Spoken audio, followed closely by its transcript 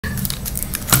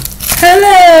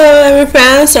Hello, I'm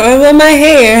friend. Sorry about my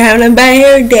hair. Having a bad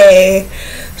hair day.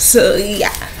 So yeah.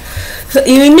 So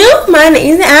you know my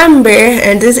name is Amber,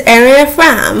 and this area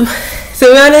from. So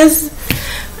to be honest,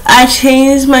 I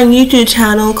changed my YouTube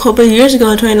channel a couple of years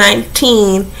ago in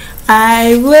 2019.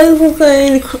 I was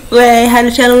going I had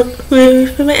a channel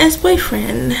with my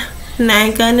ex-boyfriend.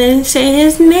 Not gonna say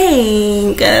his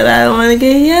name because I don't want to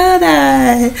get yelled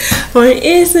at on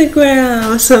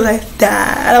Instagram, so like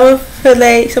that. I don't feel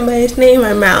like somebody's name in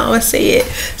my mouth or say it,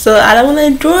 so I don't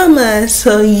want to drama.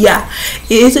 So yeah,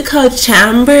 it is called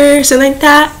Chamber, something like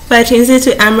that, but I changed it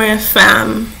to Amber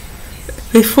FM.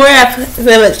 Before I put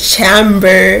it was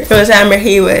Chamber, it was Amber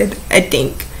Haywood, I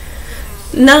think.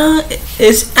 Now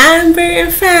it's Amber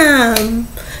FM.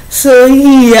 So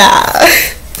yeah.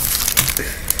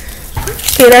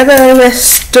 Okay, that's another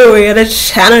story of the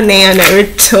channel name I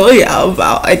never told y'all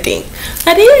about. I think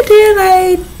I did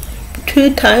like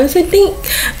 2 times. I think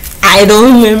I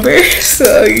don't remember.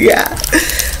 So yeah.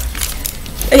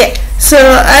 Okay, so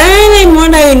I'm like more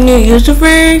like a new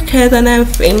YouTuber because I'm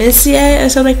not famous yet or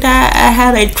something like that. I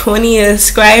have like 20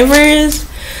 subscribers.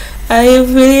 I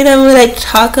really don't like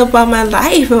talk about my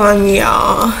life on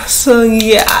y'all. So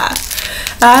yeah.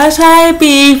 I try to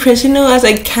be professional as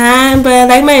I can, but I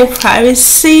like my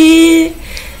privacy.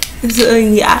 So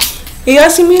yeah, if y'all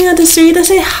see me on the street, I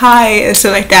say hi and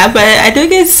stuff like that. But I do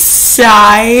get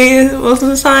shy most of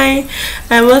the time,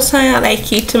 and most of the time I like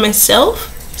keep to myself.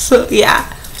 So yeah,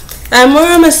 I'm more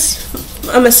on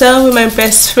myself with my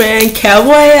best friend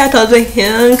Cowboy. I talked to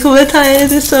him a couple of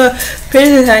times, just so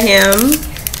pretty to him.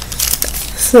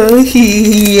 So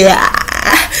yeah.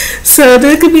 So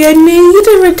there could be a new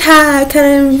YouTuber tag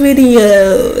kind of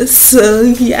video. So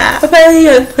yeah, I'm probably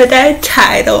gonna put that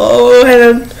title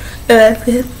and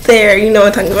there, you know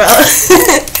what I'm talking about.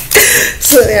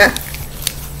 So yeah.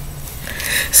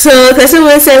 So person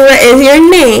will say, what is your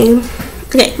name?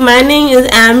 Okay, my name is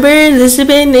Amber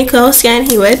Elizabeth Nicole Scan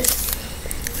Hewitt.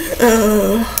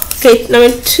 Okay,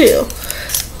 number 2.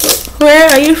 Where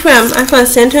are you from? I'm from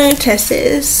Central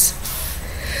Texas.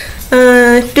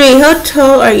 3. How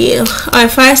tall are you? I'm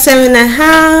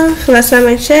 5'7.5". Last time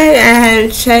I checked, I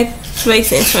haven't checked like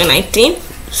since 2019.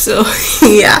 So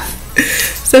yeah.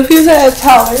 So people are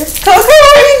taller. Coco,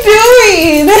 what are you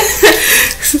doing?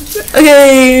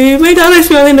 Okay, my dog is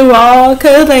smelling the wall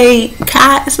because like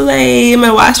cats like in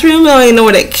my washroom. I don't even know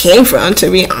where it came from,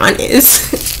 to be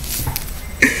honest.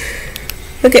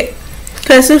 Okay,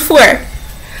 question 4.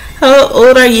 How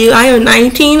old are you? I am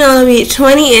 19. I'll be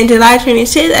 20 in July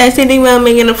 26th. I think about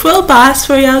making a full box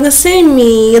for y'all to send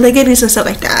me. Like it is and stuff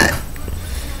like that.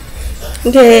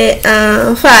 Okay,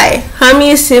 5. How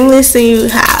many siblings do you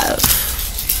have?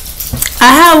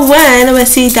 I have one, but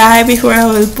she died before I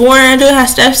was born. I do have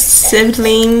step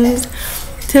siblings.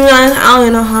 To be honest, I don't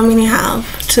even know how many I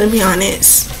have, to be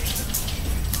honest.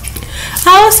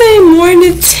 I would say more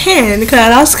than 10 because I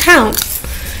lost count.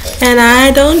 And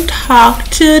I don't talk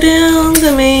to them.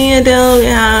 I mean, I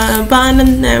don't bond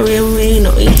them. Not really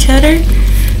know each other.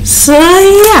 So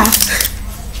yeah.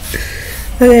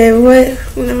 Okay,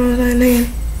 what number was I name?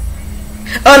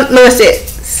 Oh, number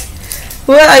 6.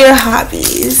 What are your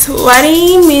hobbies?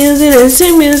 Writing, music,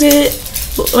 listening music,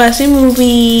 watching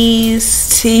movies,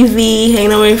 TV,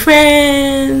 hanging out with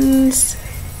friends,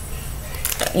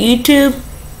 YouTube,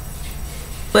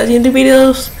 watching the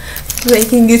videos.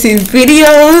 Making YouTube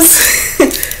videos.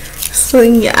 So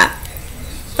yeah.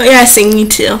 Oh yeah, singing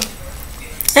too.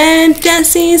 And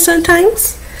dancing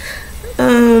sometimes.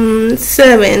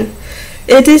 7.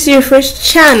 Is this your first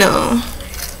channel?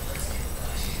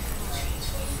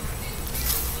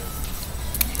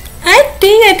 I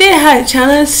think I did have a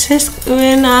channel since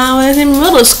when I was in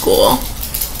middle school.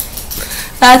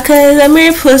 Cause I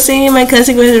remember posting my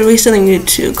cousin was recently on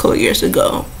YouTube a couple years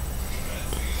ago.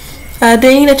 I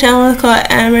think the channel was called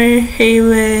Amber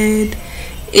Haywood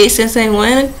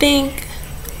 8691, I think.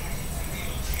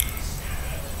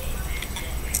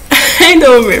 I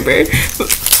don't remember,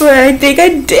 but I think I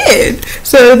did.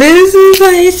 So this is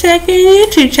my second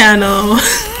YouTube channel.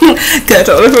 Cause I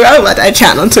totally forgot about that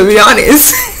channel, to be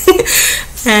honest.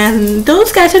 And don't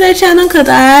subscribe to that channel cause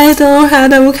I don't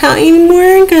have the account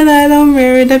anymore cause I don't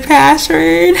remember the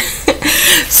password.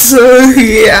 So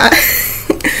yeah.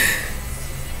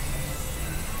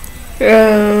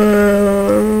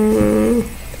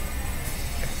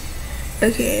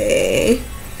 Okay,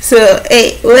 so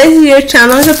 8. What is your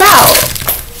channel about?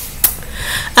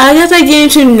 I guess like getting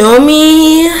to know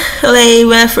me, like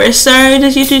when I first started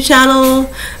this YouTube channel,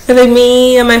 And like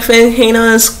me and my friends hanging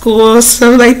out in school,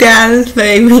 stuff like that,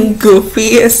 like being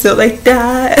goofy and stuff like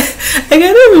that. I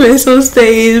kind of miss those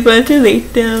days, but I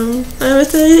delete them. I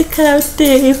was like kind of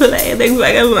stay for like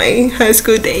back at my high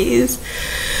school days.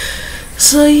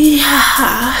 So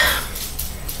yeah,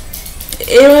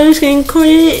 everyone's getting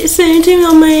recorded, send to me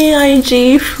on my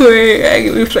IG for I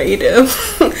can replay them.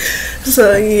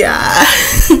 So yeah,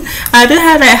 I did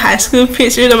have like high school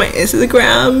pictures on my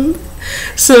Instagram.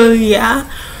 So yeah.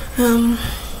 I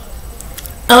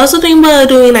also think about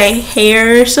doing like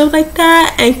hair, stuff like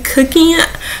that, and cooking.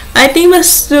 I think about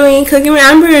doing cooking with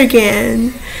Amber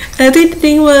again. I think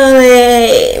about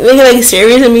like making like a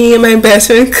series of me and my best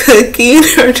friend cooking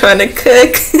or trying to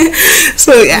cook.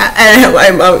 So yeah, and I have my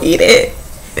mom eat it.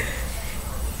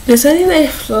 Does anything like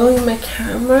flow in my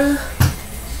camera?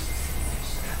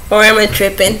 Or am I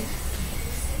tripping?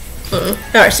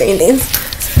 Not saying things.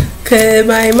 Cause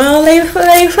my mom like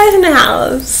flies in the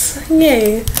house.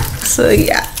 Yay. So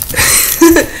yeah.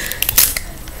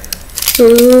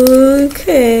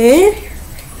 Okay.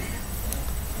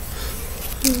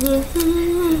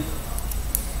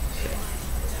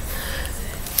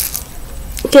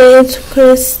 Okay,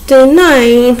 question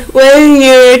 9. What is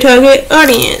your target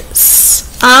audience?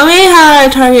 I may have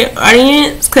a target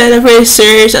audience because I'm pretty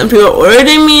sure some people are older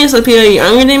than me, some people are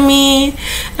younger than me,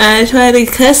 and I try to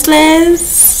cuss less.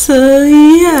 So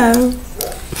yeah.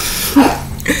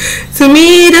 To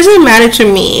me, it doesn't matter to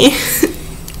me.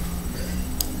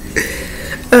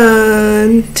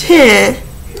 10.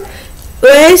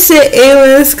 Where should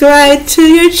anyone subscribe to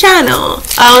your channel?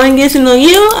 I want to get to know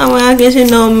you. I want to get to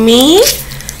know me.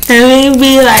 And we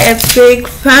be like a big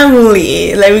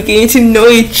family. Like we're getting to know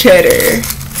each other.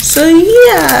 So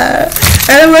yeah.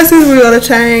 I don't watch this video all the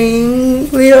time.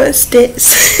 We don't sticks.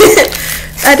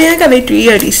 I think I got like 3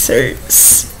 of these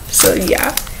shirts. So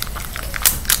yeah.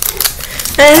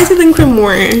 I have to think for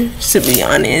more, to be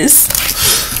honest.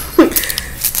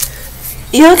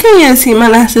 Y'all can't even see my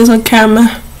lashes on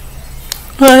camera.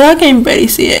 Well, y'all can't barely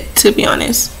see it, to be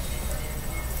honest.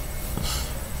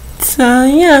 So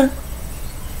yeah.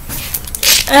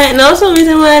 And also the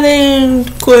reason why I didn't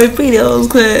record videos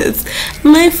because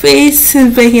my face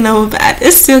is breaking out bad.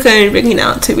 It's still kind of breaking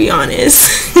out, to be honest.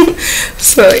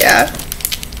 So yeah.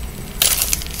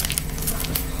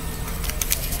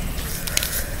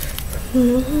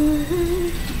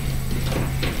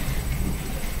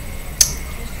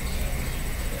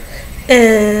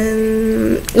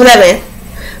 And 11.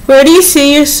 Where do you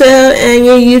see yourself and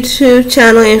your YouTube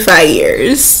channel in 5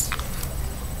 years?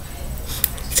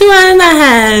 To be honest, I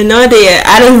had no idea.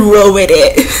 I just roll with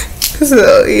it.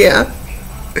 So yeah.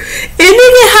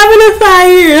 Anything can happen in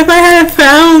 5 years if I had a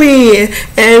family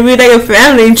and be like a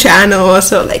family channel or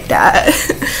something like that.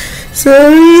 So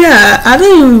yeah, I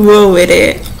just roll with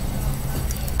it.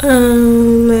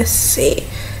 Let's see.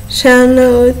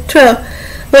 Channel 12.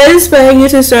 What inspired you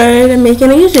to start making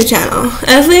a YouTube channel?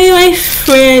 I think my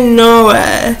friend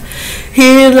Noah.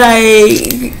 He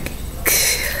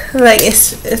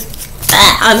it's I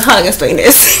don't know how to explain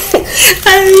this.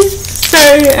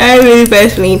 I really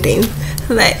personally think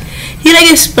he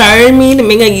inspired me to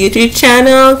make a YouTube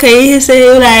channel. Okay, he said it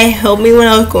would help me when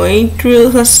I was going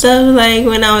through some stuff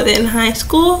when I was in high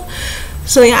school.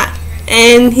 So yeah.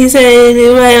 And he said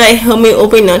it would help me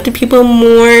open up to people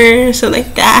more. So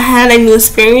that I had new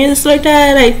experience like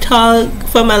that. I talk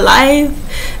from my life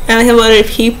and I help other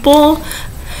people.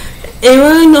 I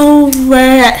really know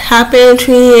what happened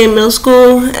between middle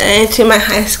school and to my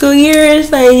high school years.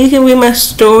 You can read my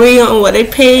story on what I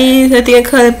paid. I think I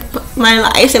call it my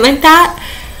life and like that.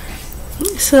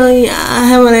 So yeah, I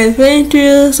have what I've been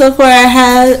through. So far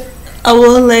I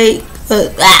will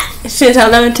since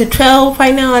 11 to 12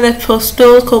 right now, I post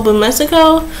those a couple months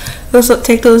ago. Also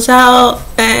take those out,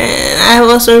 and I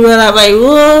also realized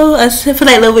whoa, I feel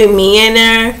a little bit me in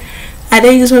there. I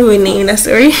didn't use my real name in that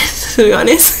story, to be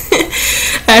honest.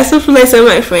 I also feel some of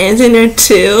my friends in there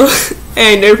too,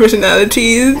 and their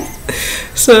personalities.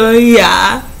 So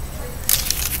yeah.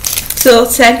 So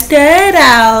check that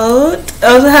out. I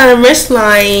also have a merch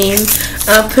line.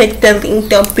 I'll put the link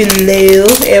down below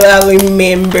if I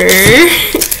remember.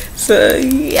 So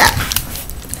yeah.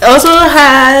 I also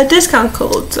have discount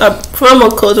codes, promo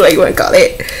codes, what you want to call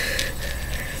it.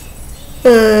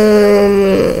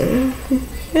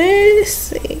 Let's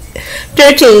see.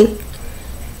 13.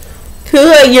 Who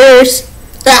are yours?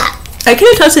 I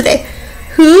can't talk today.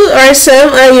 Who are some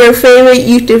of your favorite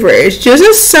YouTubers?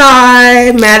 Joseph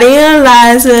Sai, Maddie and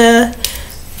Eliza.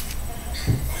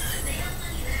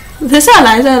 This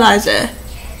is Eliza.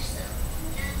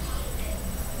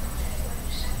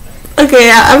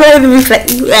 Okay, I'm gonna replay.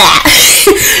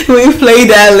 Replay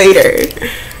that later.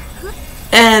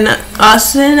 And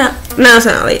Austin, no, it's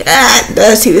not like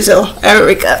that's TV show. I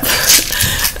wake up.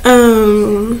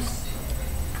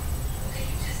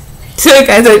 So the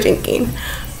guys are drinking.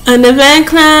 The Van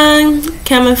Clan,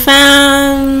 Camera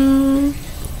Fam,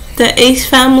 the Ace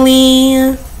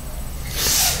Family.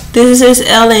 This is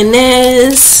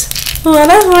LNS. Oh, I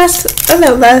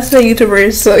love last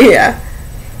YouTubers. So yeah,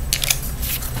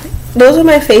 those are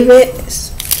my favorites.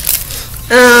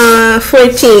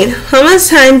 14. How much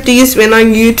time do you spend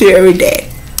on YouTube every day?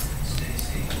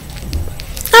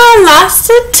 Lots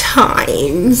of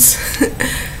times.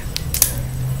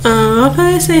 I'll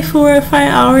probably say 4 or 5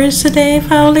 hours a day,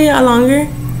 probably, or longer.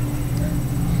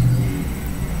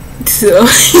 So,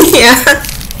 yeah.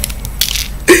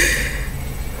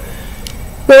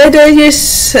 What does your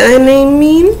surname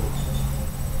mean?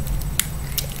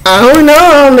 I don't know,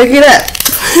 I'll look it up.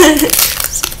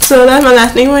 So that's my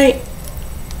last name, right?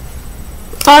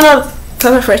 Oh no,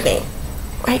 that's my first name,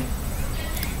 right?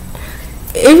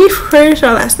 It'd be first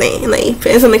or last name, like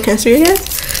depends on the country, I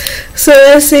guess. So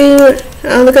let's see.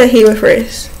 I'll look at Hebrew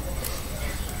first.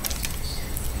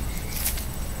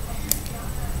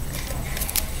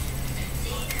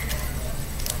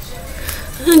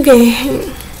 Okay.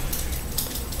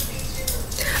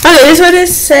 Okay, this is what it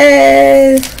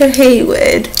says for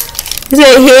Haywood. It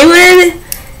says Haywood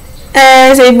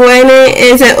as a boy name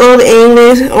is an Old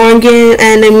English organ,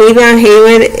 and the meaning of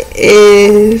Haywood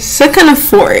is some kind of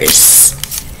force.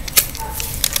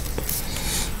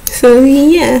 So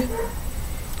yeah.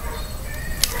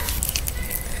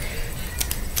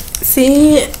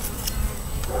 See,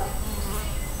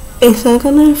 it's some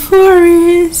kind of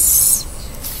forest.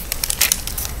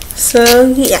 So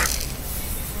yeah.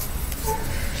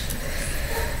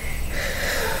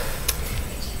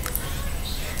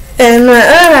 And my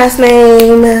other last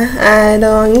name I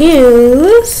don't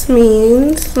use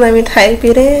means, let me type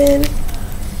it in.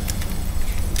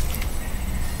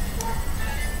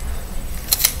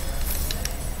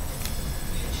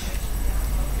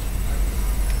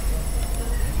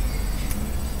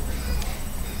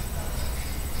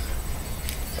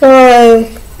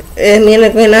 It means a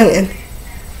green onion.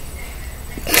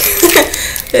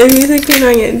 It means a green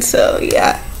onion, so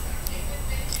yeah.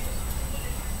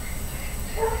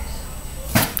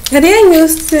 I didn't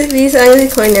use these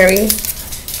onions culinary.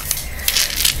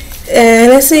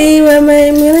 And let's see what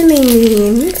my middle name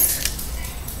means.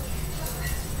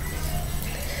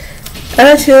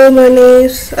 I'll choose my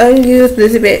names. I'll use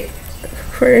this bit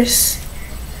first.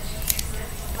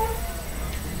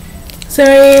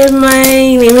 Sorry, my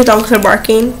name is dogs are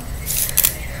barking.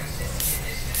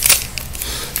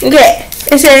 Okay,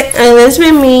 it said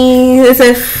Elizabeth means it's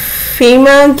a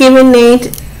female given name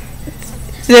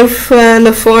from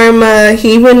the form of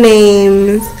Hebrew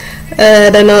names. I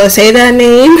don't know how to say that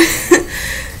name.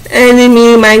 And it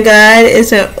means my God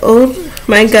is an old.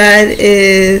 My God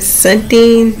is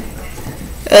something.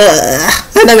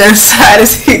 I'm not gonna try to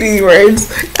say these words.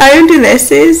 I am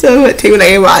dyslexic, so it would take me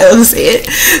like a while to say it.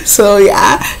 So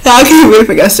yeah, y'all can wait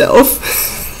for yourself.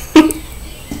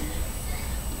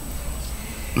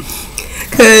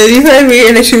 Cause you heard me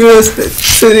and she was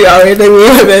to the already like me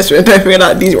and my best friend. I figured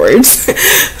out these words.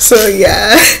 So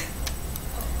yeah.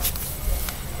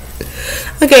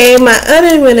 Okay, my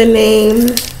other middle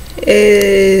name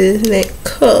is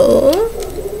Nicole.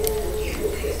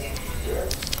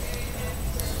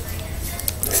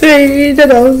 Sorry, the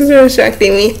dog is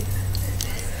distracting me.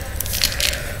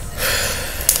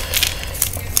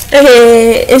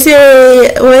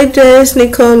 Okay, what does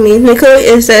Nicole mean? Nicole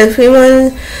is a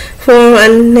female form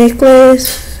of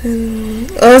necklace.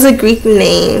 Oh, it's a Greek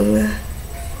name.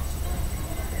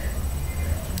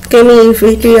 Give me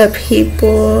victory of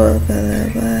people. Blah, blah,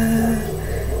 blah.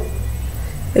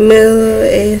 The middle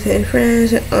is in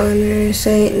France. Honor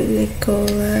Saint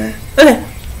Nicola. Okay.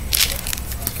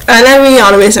 I'm not reading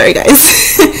all of it, sorry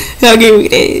guys. Y'all can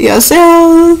read it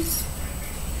yourselves.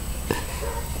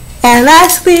 And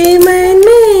lastly, my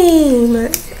name,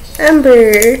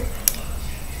 Amber.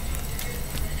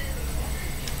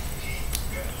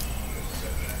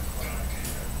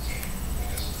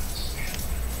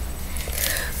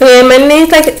 Okay, my name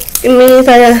means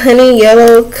like a honey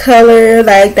yellow color,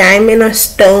 like diamond or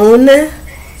stone.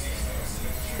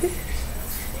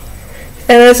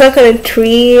 And it's like a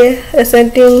tree or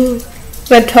something,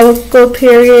 like tropical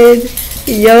period,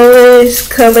 yellowish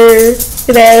color,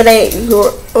 that like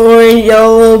orange,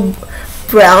 yellow,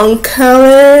 brown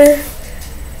color.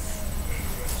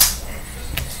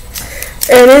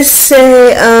 And it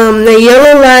say the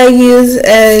yellow light used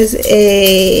as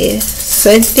a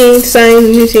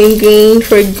something using green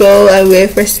for go and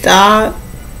red for stop.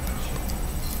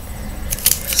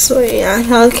 So yeah,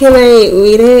 how can I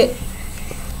read it?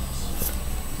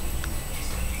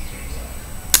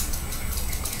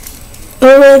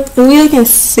 Oh, we can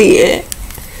see it.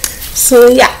 So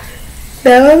yeah,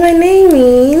 that's what my name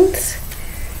means.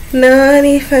 Now I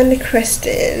need to find the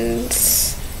questions.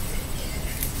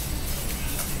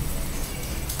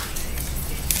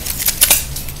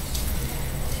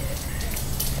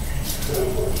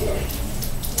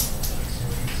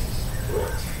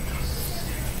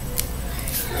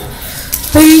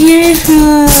 Here's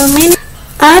many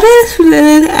others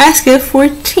related ask it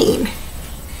 14.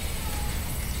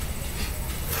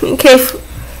 Okay,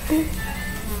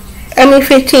 I mean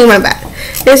 15, my bad.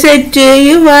 They said, do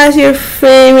you watch your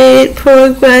favorite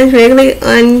programs regularly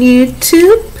on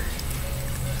YouTube?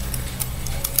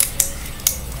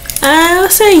 I will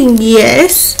say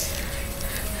yes.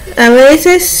 I really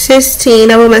said 16,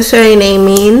 that's what my surname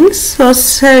means. So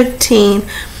 17.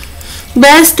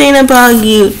 Best thing about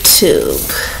YouTube.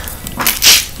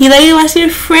 You like to watch your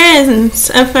friends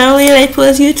and family like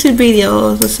post YouTube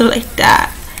videos and stuff like that.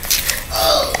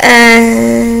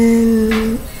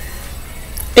 And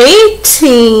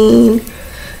 18.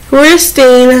 Worst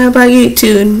thing about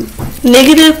YouTube.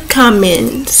 Negative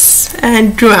comments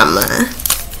and drama.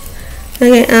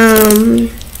 Okay,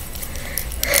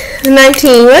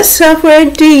 19. What software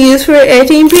do you use for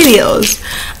editing videos?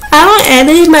 I don't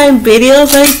edit my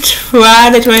videos. I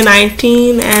tried in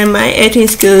 2019 and my editing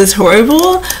skill is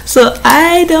horrible, so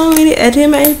I don't really edit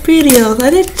my videos.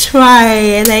 I did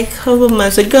try like a couple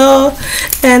months ago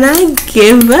and I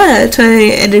gave up trying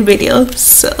to edit videos,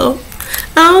 so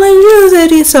I only use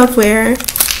editing software.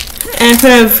 And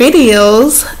for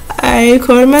videos, I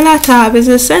record my laptop. It's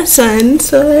a Samsung,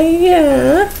 so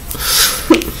yeah.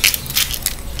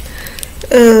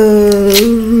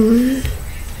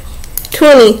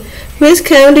 20. Which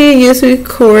camera do you use to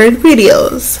record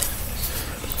videos?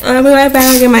 I'll be right back.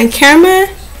 I'll get my camera.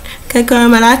 I go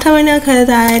on my laptop right now because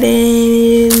I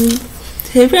didn't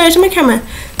put batteries in my camera.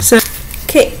 So,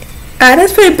 okay, I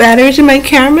just put batteries in my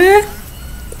camera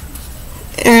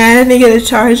and I didn't get a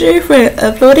charger for it to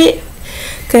upload it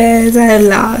because I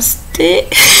lost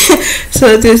it.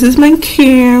 So this is my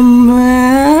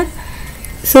camera.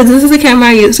 So this is the camera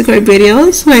I use to record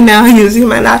videos. Right now I'm using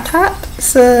my laptop.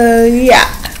 So yeah.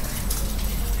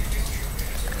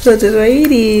 So this is what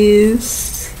it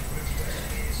is.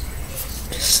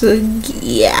 So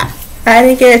yeah. I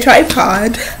didn't get a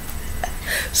tripod.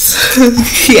 So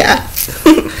yeah.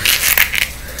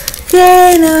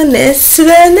 Okay, now next to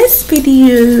the next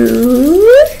video.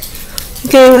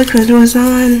 Okay, what question was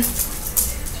on?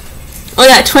 Oh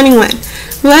yeah, 21.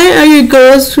 What are your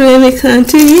goals when it comes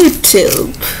to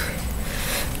YouTube?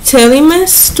 Telling my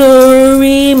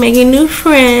story, making new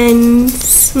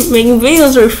friends, making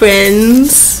videos with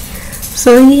friends.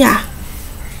 So yeah.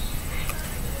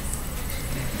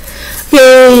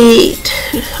 Wait.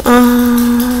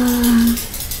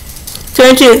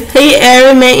 22. Have you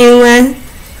ever met anyone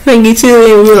from YouTube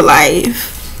in real life?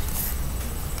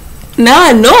 No,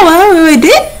 I know I really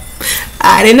did.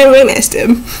 I didn't recognize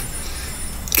them.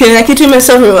 Cause I can do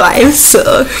myself in real life,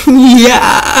 so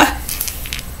yeah.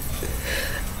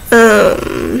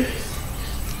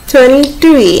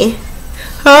 23.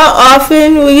 How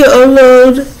often will you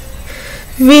upload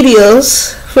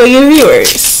videos for your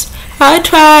viewers? I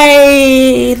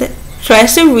tried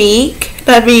twice a week.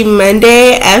 That'd be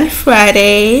Monday and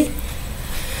Friday.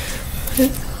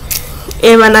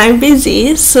 And when I'm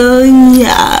busy, so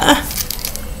yeah.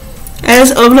 I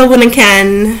just upload when I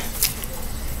can.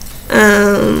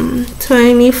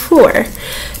 24.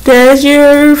 Does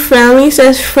your family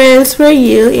set friends for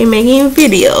you in making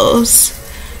videos?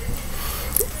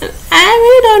 I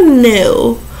really don't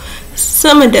know.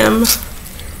 Some of them.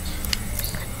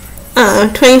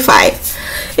 25.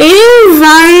 Any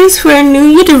advice for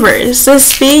new YouTubers?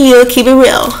 Just be you, keep it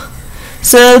real.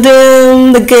 So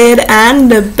do the good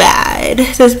and the bad.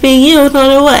 Just be you, no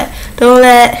matter what. Don't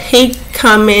let hate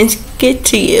comments get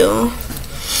to you.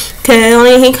 Cause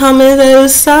only hate comments that will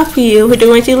stop you with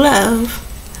doing what you love.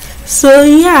 So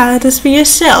yeah, just be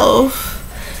yourself.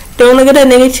 Don't look at the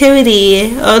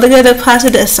negativity or look at the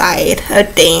positive side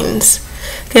of things.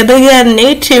 Cause look at the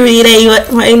negativity that you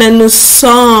writing a new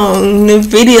song, new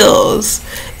videos.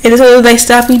 It just will like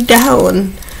stop you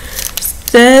down.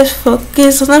 Just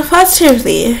focus on the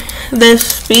positivity.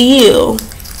 Just be you.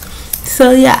 So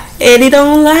yeah, if they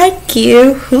don't like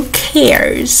you, who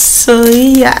cares? So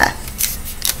yeah.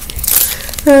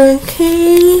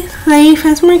 Okay, let me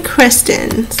find some more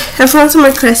questions. I found some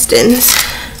more questions.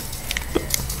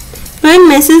 What what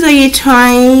message are you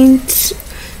trying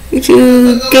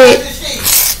to get?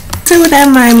 So with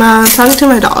that, my mom talking to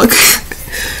my dog.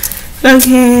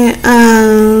 Okay.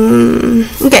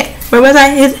 Okay. Where was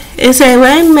I? It said,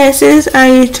 what message are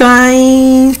you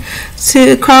trying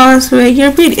to cross with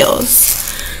your videos?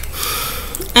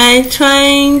 I'm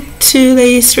trying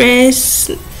to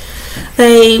stress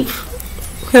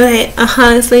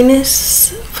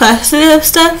honestliness, positive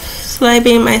stuff, so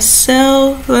being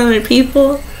myself, other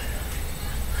people.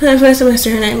 The first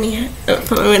semester at me.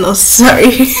 Oh,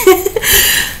 sorry.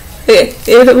 Okay,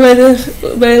 but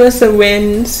it was a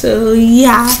win, so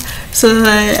yeah. So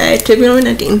I took it on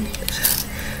nothing.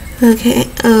 Okay,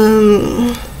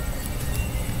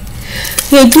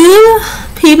 do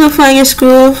people from your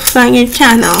school find your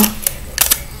channel?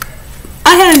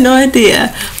 I had no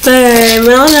idea, but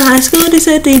when I was in high school, they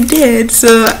said they did,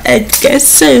 so I guess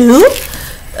so.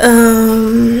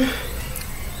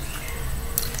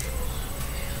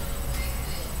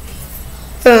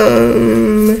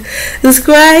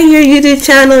 Describe your YouTube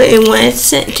channel in one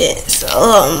sentence.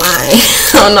 Oh my,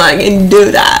 I don't know I can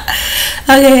do that.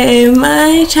 Okay,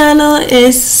 my channel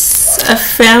is a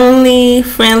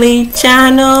family-friendly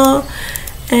channel,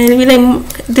 and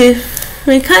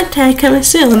we contact coming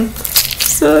soon.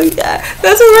 So yeah,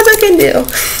 that's what I can do.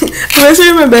 I'm not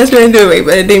sure my best friend do it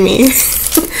better than me.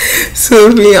 So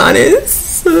to be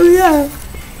honest, so yeah.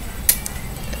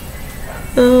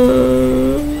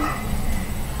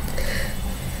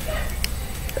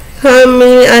 How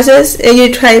many assets is your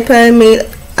tripod made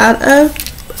out of?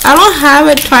 I don't have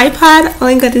a tripod, I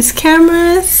only got this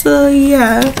camera, so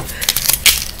yeah.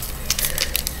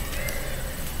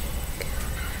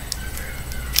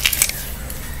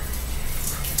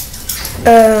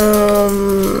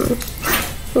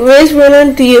 Which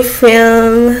window do you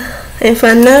film in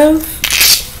front of?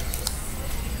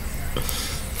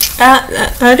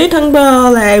 Are they talking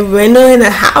about like window in the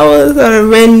house or a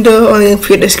window on the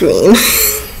computer screen?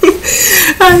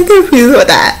 I'm confused with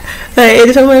that. Like,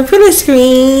 it's on my computer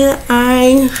screen.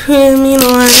 I'm filming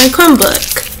on a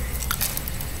Chromebook.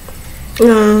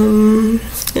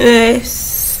 Let's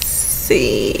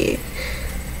see.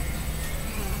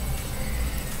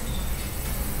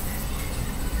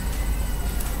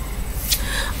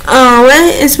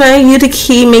 What inspired you to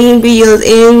keep making videos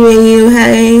even when you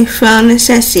haven't found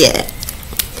success yet?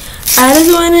 I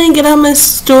just want to get my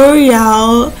story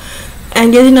out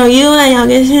and get to know you, and y'all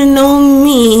get to know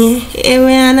me. And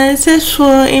we're not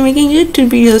successful in making YouTube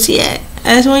videos yet.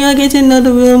 I just want y'all to get to know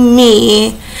the real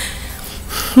me,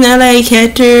 not like a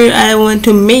character I want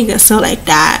to make or something like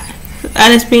that.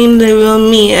 I just being the real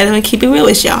me. I just want to keep it real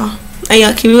with y'all, and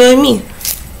y'all keep it real with me.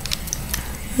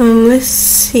 Let's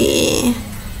see.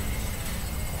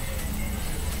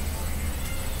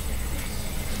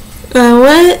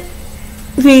 What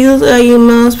videos are you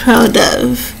most proud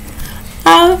of?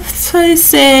 I would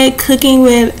say cooking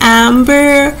with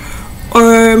Amber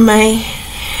or my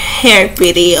hair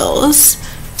videos.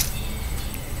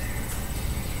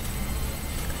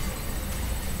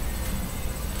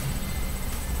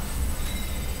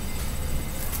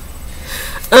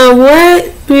 What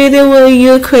video will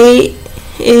you create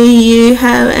if you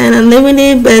have an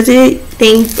unlimited budget?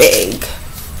 Think big.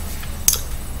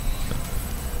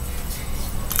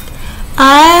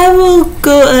 I will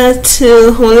go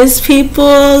to homeless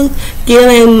people, give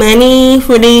them money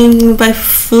for them to buy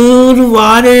food,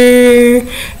 water,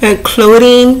 and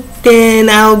clothing. Then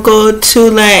I'll go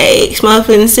to like small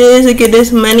businesses to get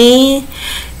this money.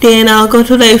 Then I'll go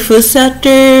to like food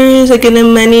shelters to get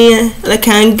them money, like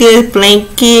kind of good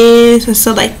blankets and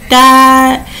stuff like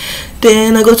that.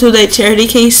 Then I'll go to like charity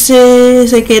cases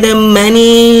to get them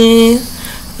money,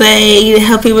 like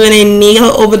help people in need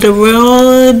all over the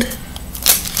world.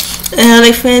 And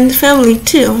like friends, family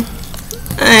too,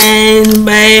 and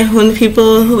by when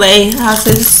people like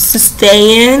houses to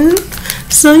stay in.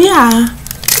 So yeah,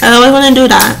 I always want to do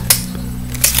that.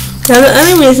 That's the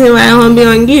other reason why I want to be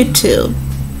on YouTube.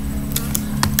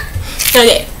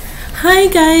 Okay, hi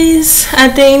guys, I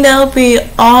think that'll be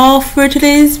all for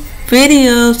today's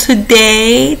video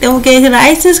today. Don't forget to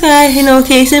like, subscribe, hit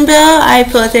notification bell. I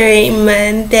post every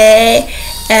Monday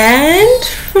and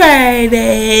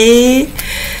Friday.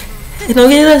 Don't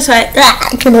forget to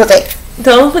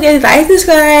like,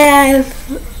 subscribe,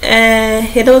 and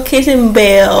hit the notification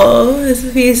bell. This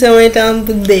will be somewhere down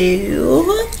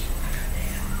below.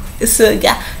 So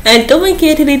yeah, and don't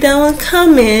forget to leave down a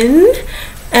comment,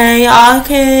 and y'all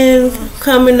can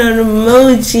comment on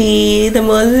emoji. The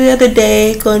emoji of the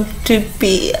day is going to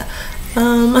be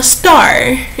a star,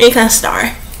 any kind of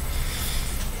star.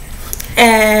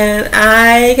 And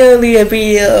I gonna leave a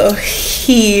video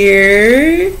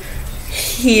here.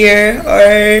 here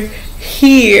or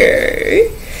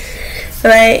here,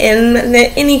 right? And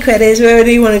any credits, whatever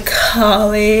you want to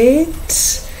call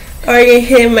it. Or you can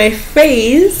hit my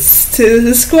face to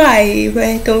subscribe.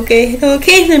 Right? Don't click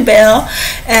the bell,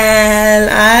 and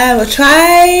I will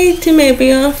try to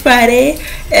maybe on Friday.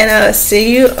 And I will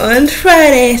see you on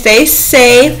Friday. Stay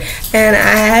safe, and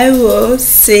I will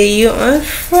see you on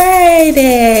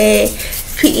Friday.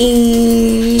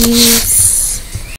 Peace.